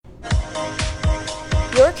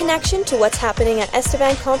your connection to what's happening at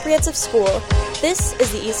Estevan Comprehensive School. This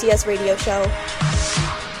is the ECS Radio Show.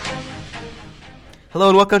 Hello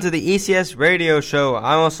and welcome to the ECS Radio Show.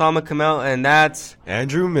 I'm Osama Kamel and that's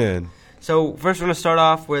Andrew Min. So first we're going to start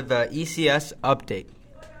off with the ECS update.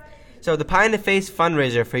 So the Pie in the Face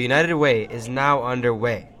fundraiser for United Way is now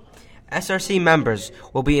underway. SRC members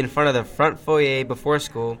will be in front of the front foyer before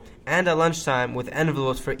school and at lunchtime with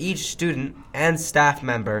envelopes for each student and staff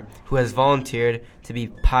member who has volunteered to be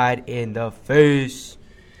pied in the face.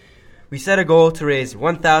 We set a goal to raise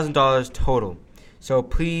 $1,000 total, so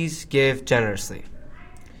please give generously.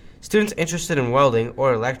 Students interested in welding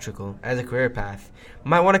or electrical as a career path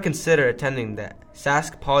might want to consider attending the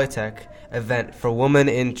Sask Polytech event for Women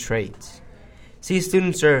in Trades. See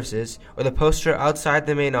Student Services or the poster outside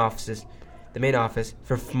the main office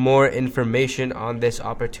for more information on this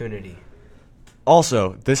opportunity.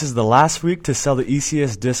 Also, this is the last week to sell the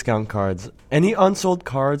ECS discount cards. Any unsold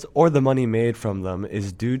cards or the money made from them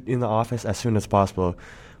is due in the office as soon as possible.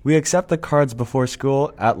 We accept the cards before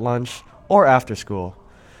school, at lunch, or after school.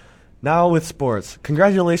 Now with sports.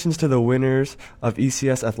 Congratulations to the winners of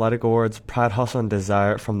ECS Athletic Awards Pride, Hustle, and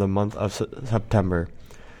Desire from the month of September.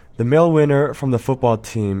 The male winner from the football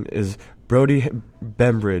team is Brody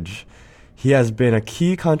Bembridge. He has been a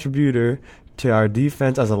key contributor to our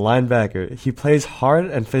defense as a linebacker. He plays hard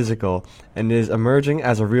and physical and is emerging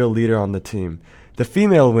as a real leader on the team. The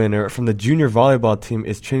female winner from the junior volleyball team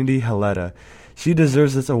is Trinity Heleta. She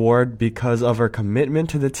deserves this award because of her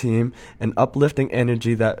commitment to the team and uplifting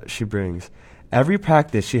energy that she brings. Every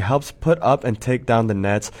practice, she helps put up and take down the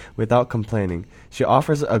nets without complaining. She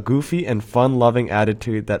offers a goofy and fun-loving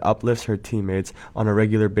attitude that uplifts her teammates on a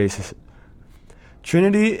regular basis.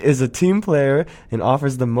 Trinity is a team player and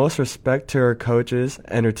offers the most respect to her coaches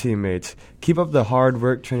and her teammates. Keep up the hard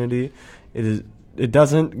work, Trinity. It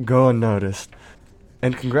doesn't go unnoticed.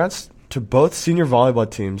 And congrats to both senior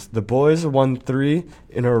volleyball teams. The boys won 3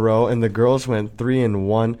 in a row and the girls went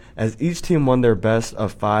 3-1 as each team won their best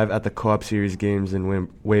of 5 at the Co-op Series games in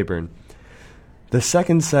Weyburn. The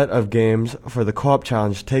second set of games for the Co-op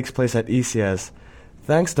Challenge takes place at ECS.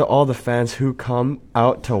 Thanks to all the fans who come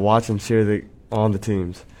out to watch and cheer on the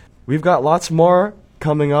teams. We've got lots more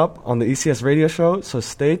coming up on the ECS Radio Show, so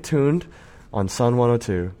stay tuned on Sun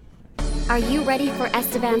 102. Are you ready for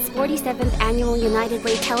Estevan's 47th Annual United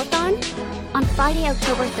Way Telethon? On Friday,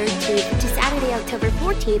 October 13th to Saturday, October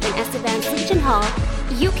 14th in Estevan's Legion Hall,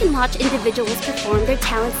 you can watch individuals perform their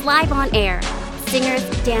talents live on air. Singers,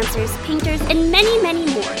 dancers, painters, and many, many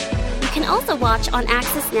more. You can also watch on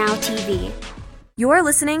Access Now TV. You're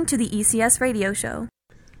listening to the ECS Radio Show.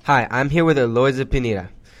 Hi, I'm here with Eloisa Pineda,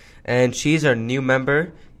 and she's our new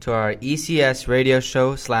member to our ECS Radio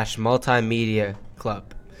Show / Multimedia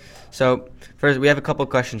Club. So, first, we have a couple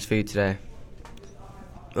questions for you today.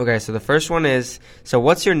 Okay, so the first one is, so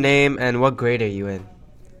what's your name and what grade are you in?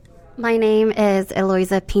 My name is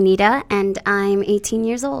Eloisa Pineda, and I'm 18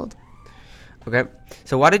 years old. Okay,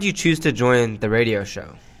 so why did you choose to join the radio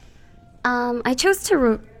show? I chose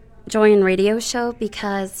to join radio show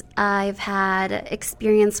because I've had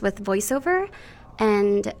experience with voiceover,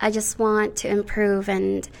 and I just want to improve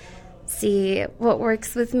and see what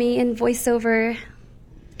works with me in voiceover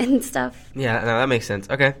and stuff. Yeah, no, that makes sense.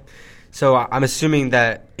 Okay. So I'm assuming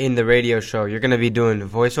that in the radio show, you're going to be doing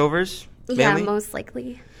voiceovers? Mainly? Yeah, most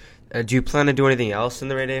likely. Do you plan to do anything else in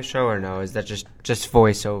the radio show, or no? Is that just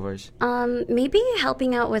voiceovers? Maybe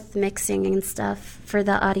helping out with mixing and stuff for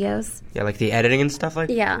the audios. Yeah, like the editing and stuff like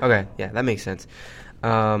that? Yeah. Okay, yeah, that makes sense.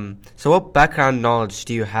 So what background knowledge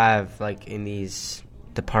do you have, like, in this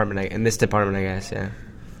department, I guess, yeah?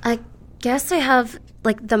 I guess I have,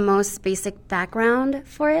 like, the most basic background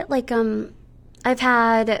for it. Like, I've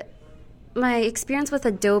had my experience with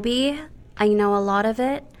Adobe. I know a lot of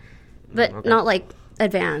it, but okay. not, like,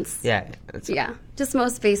 advanced. Yeah. Yeah, just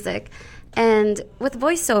most basic. And with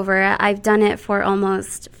voiceover, I've done it for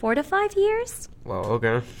almost 4 to 5 years. Well,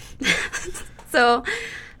 okay. So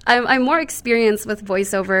I'm more experienced with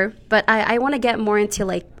voiceover, but I want to get more into,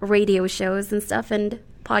 like, radio shows and stuff and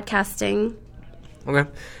podcasting. Okay.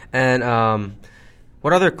 And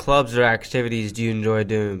what other clubs or activities do you enjoy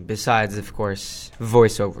doing besides, of course,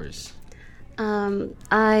 voiceovers?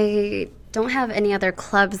 I don't have any other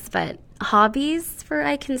clubs, but hobbies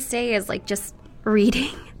I can say is, like, just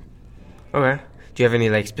reading. Okay. Do you have any,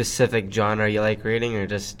 like, specific genre you like reading, or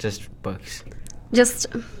just books? Just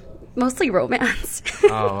mostly romance.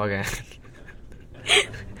 Oh, okay.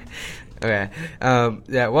 Okay.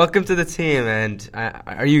 Yeah, welcome to the team, and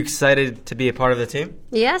are you excited to be a part of the team?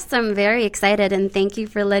 Yes, I'm very excited, and thank you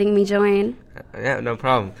for letting me join. Yeah, no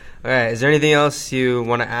problem. All right, is there anything else you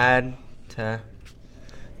want to add to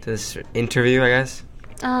this interview, I guess?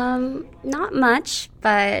 Not much,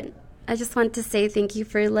 but I just want to say thank you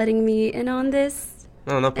for letting me in on this.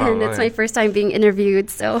 Oh, no problem. And it's my first time being interviewed,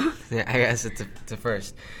 so. Yeah, I guess it's a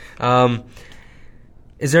first.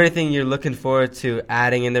 Is there anything you're looking forward to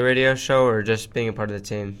adding in the radio show, or just being a part of the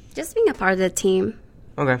team? Just being a part of the team.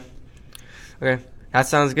 Okay. That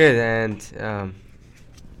sounds good, and I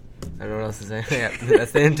don't know what else to say. Yeah,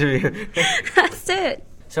 that's the interview. That's it.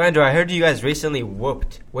 So, Andrew, I heard you guys recently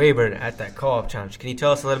whooped Weyburn at that co-op challenge. Can you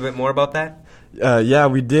tell us a little bit more about that? Yeah,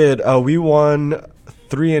 we did. We won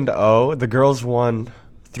 3-0. The girls won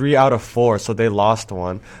 3 out of 4, so they lost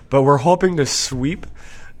one. But we're hoping to sweep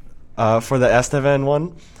for the Estevan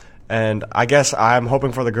one. And I guess I'm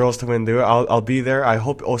hoping for the girls to win too. I'll be there. I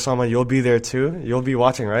hope, Osama, you'll be there too. You'll be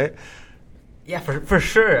watching, right? Yeah, for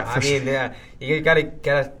sure. I mean, you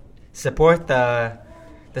gotta support the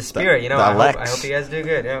spirit. I hope you guys do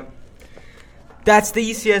good. Yeah. That's the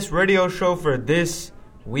ECS radio show for this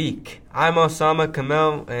week. I'm Osama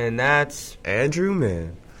Kamel, and that's Andrew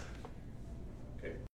Mann.